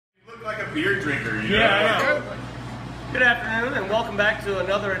good beer drinker, you know? Yeah, I know. Good afternoon and welcome back to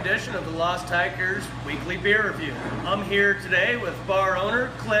another edition of the Lost Hikers Weekly Beer Review. I'm here today with bar owner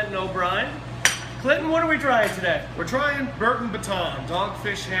Clinton O'Brien. Clinton, what are we trying today? We're trying Burton Baton,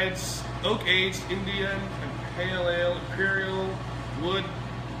 Dogfish Heads, Oak-Aged Indian and Pale Ale, Imperial, Wood,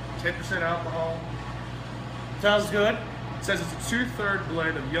 10% alcohol. Sounds good. It says it's a 2/3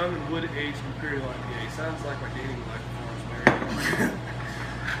 blend of young and wood-aged Imperial IPA. Sounds like my dating life before I was married.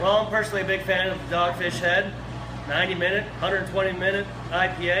 Well, I'm personally a big fan of the Dogfish Head, 90-minute, 120-minute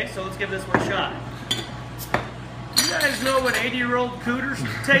IPA, so let's give this one a shot. You guys know what 80-year-old cooters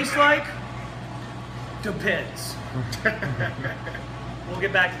taste like? Depends. We'll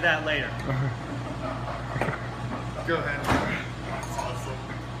get back to that later. Go ahead. That's awesome.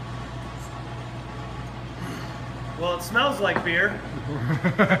 Well, it smells like beer.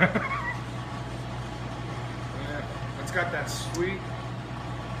 Yeah, it's got that sweet.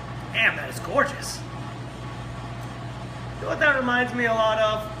 Damn, that is gorgeous. You know what that reminds me a lot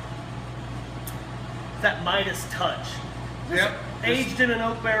of? That Midas Touch. Yep. Aged in an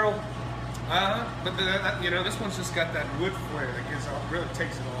oak barrel. But you know, this one's just got that wood flair that gives off, really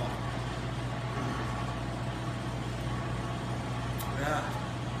takes it off. Yeah.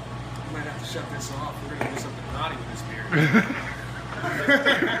 I might have to shut this off. We're gonna do something naughty with this beer.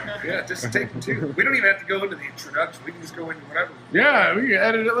 Yeah, just take two. We don't even have to go into the introduction. We can just go into whatever. Yeah, we can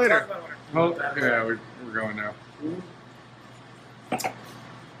edit it Talk later. about whatever. Oh, yeah, we're going now.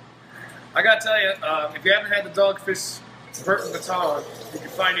 I gotta tell you, if you haven't had the Dogfish Burton Baton, you can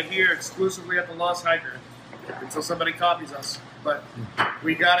find it here exclusively at the Lost Hiker until somebody copies us. But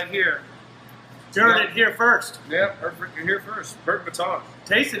we got it here. You heard it here first. Yeah, perfect. You're here first. Burton Baton.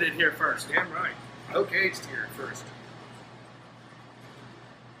 Tasted it here first. Damn right. Oak-aged here first.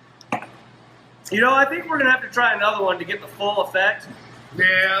 You know, I think we're going to have to try another one to get the full effect.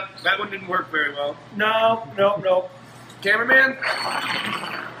 Yeah, that one didn't work very well. No. Cameraman?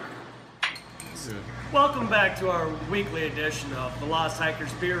 Welcome back to our weekly edition of the Lost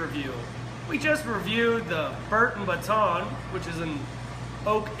Hikers Beer Review. We just reviewed the Burton Baton, which is an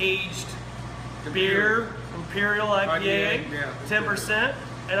oak-aged beer, Imperial IPA, yeah. 10%,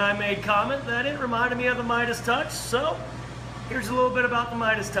 and I made comment that it reminded me of the Midas Touch, so here's a little bit about the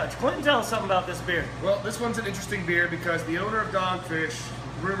Midas Touch. Clinton, tell us something about this beer. Well, this one's an interesting beer because the owner of Dogfish,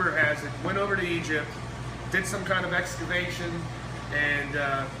 rumor has it, went over to Egypt, did some kind of excavation, and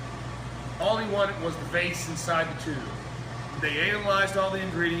all he wanted was the vase inside the tube. They analyzed all the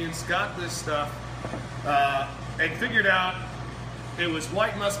ingredients, got this stuff, and figured out it was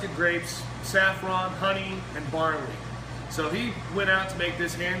white muscat grapes, saffron, honey, and barley. So he went out to make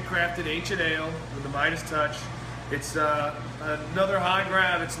this handcrafted ancient ale with the Midas Touch. It's another high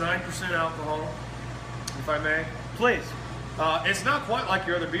grab. It's 9% alcohol, if I may. Please. It's not quite like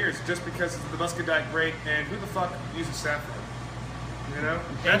your other beers, just because it's the muscadite grape, and who the fuck uses saffron? You know?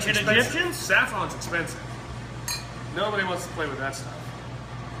 That's Ancient expensive. Egyptians? Saffron's expensive. Nobody wants to play with that stuff.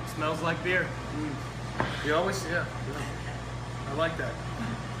 Smells like beer. You always, yeah. I like that.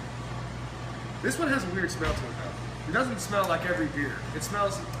 This one has a weird smell to it, though. It doesn't smell like every beer. It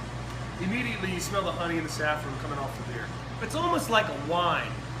smells, immediately you smell the honey and the saffron coming off the beer. It's almost like a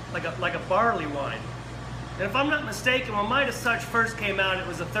wine, like a barley wine. And if I'm not mistaken, when Midas Touch first came out, it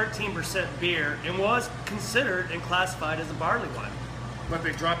was a 13% beer and was considered and classified as a barley wine. But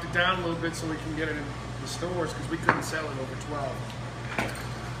they dropped it down a little bit so we can get it in the stores because we couldn't sell it over 12.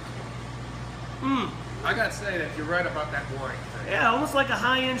 I gotta say that you're right about that wine thing. Yeah, almost like a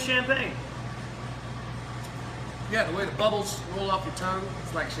high-end champagne. Yeah, the way the bubbles roll off your tongue,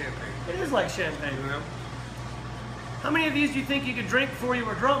 it's like champagne. It is like champagne. You know? How many of these do you think you could drink before you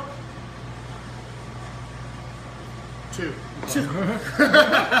were drunk? 2.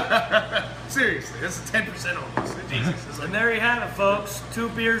 Seriously, this is 10% almost. Jesus. It's like And there you have it, folks. 2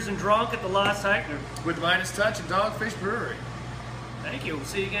 beers and drunk at the Lost Hiker. with Midas Touch and Dogfish Brewery. Thank you. We'll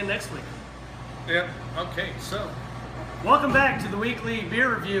see you again next week. Yep. Okay, so Welcome back to the weekly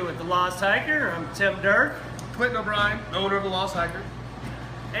beer review at the Lost Hiker. I'm Tim Dirk. Clinton O'Brien, owner of the Lost Hiker.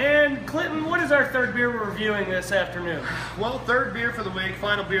 And Clinton, what is our third beer we're reviewing this afternoon? Well, third beer for the week,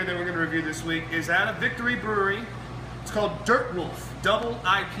 final beer that we're going to review this week is out of Victory Brewery. It's called Dirt Wolf Double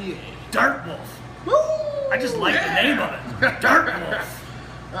IPA. Dirt Wolf. Woo! I just like the name of it. Dirt Wolf.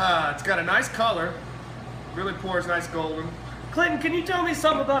 It's got a nice color. Really pours nice golden. Clinton, can you tell me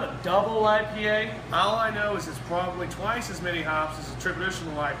something about a double IPA? All I know is it's probably twice as many hops as a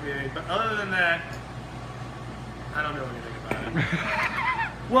traditional IPA, but other than that, I don't know anything about it.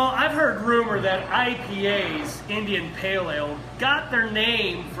 Well, I've heard rumor that IPAs, Indian Pale Ale, got their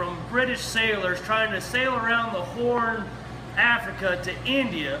name from British sailors trying to sail around the Horn, Africa to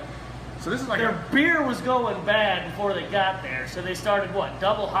India, So this is like Their a beer was going bad before they got there, so they started what?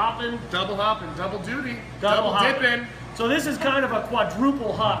 Double hopping? double hopping, double duty, Double hopping. dipping. So this is kind of a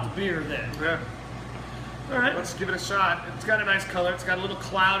quadruple hopped beer then. Yeah. All right. Let's give it a shot. It's got a nice color. It's got a little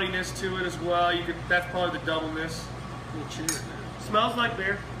cloudiness to it as well. You could. That's probably the doubleness. We'll cheers it. Smells like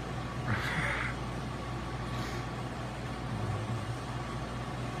beer.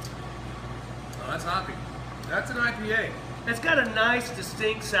 Oh, that's hoppy. That's an IPA. It's got a nice,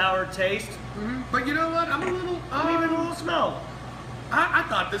 distinct sour taste. But you know what? I'm a little. Even a little smell. I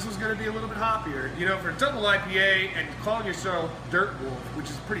thought this was going to be a little bit hoppier. You know, for a double IPA and calling yourself Dirt Wolf, which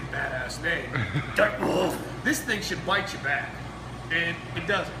is a pretty badass name. Dirt Wolf. This thing should bite you back, and it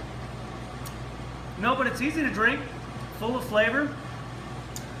doesn't. No, but it's easy to drink, full of flavor.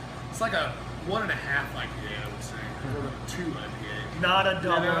 It's like a 1.5 IPA, I would say, more than a 2 IPA. Not a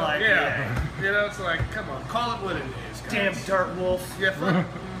double You know? IPA. Yeah. You know, it's like, come on, call it what it is, guys. Damn Dirt Wolf. Yeah, fuck.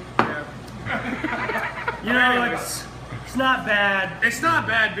 Yeah. You know, Anyways. it's not bad. It's not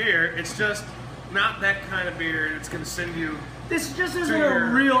bad beer. It's just not that kind of beer that's going to send you. This just isn't your-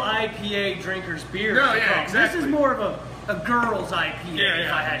 a real IPA drinker's beer. No, yeah, exactly. This is more of a girl's IPA.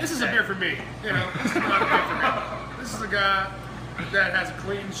 If I had This to is a say. beer for me. You know, this is not a beer for me. This is a guy that has a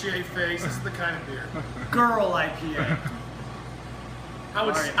clean shaved face. This is the kind of beer. Girl IPA. I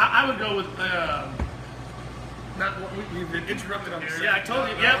would. Alright. I would go with. Not what we've been interrupted on this. Yeah, I told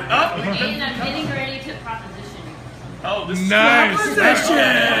you. Yep. And I'm getting ready to proposition you. Oh, this Nice. is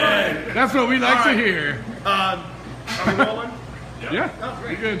That's what we like All right. to hear. Are we rolling? Yeah. Oh,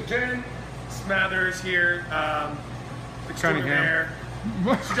 great. You're good. Jen Smathers here. Extraordinaire.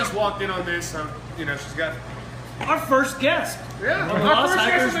 She just walked in on this, so you know she's got. Our first guest. Yeah, Well, Lost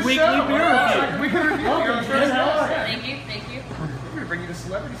Hikers Weekly Beer Review. Weekly review. Welcome, Jen. How are you? Thank you, thank you. We're gonna bring you to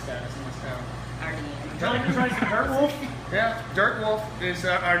celebrity status in this town. Already am. Tell me to try some Dirt Wolf. Yeah, Dirt Wolf is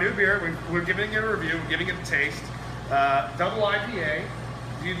our new beer. We're giving it a review. We're giving it a taste. Double IPA.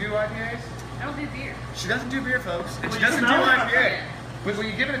 Do you do IPAs? I don't do beer. She doesn't do beer, folks, and she Well, you doesn't do smell it. IPA. But will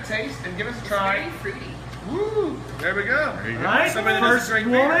you give it a taste and give us a It's try? very fruity. Woo! There we go. There you All go. right, Somebody that first doesn't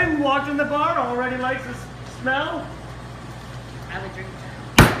drink beer. woman walked in the bar, already likes the smell. I would drink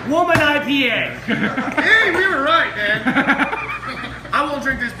that. Woman IPA. Hey, we were right, man. I won't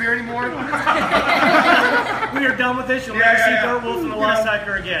drink this beer anymore. We are done with this. You'll Yeah, never yeah, see yeah. Dirt Wolf and the You Lost know.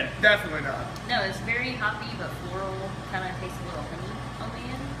 Hiker again. Definitely not. No, it's very hoppy but floral. Kind of tastes a little honey on the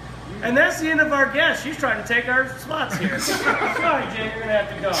end. And that's the end of our guest. She's trying to take our slots here. Sorry, Jane, you're going to have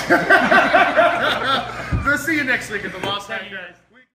to go. We'll see you next week at the Lost Thank you, Hiker. guys.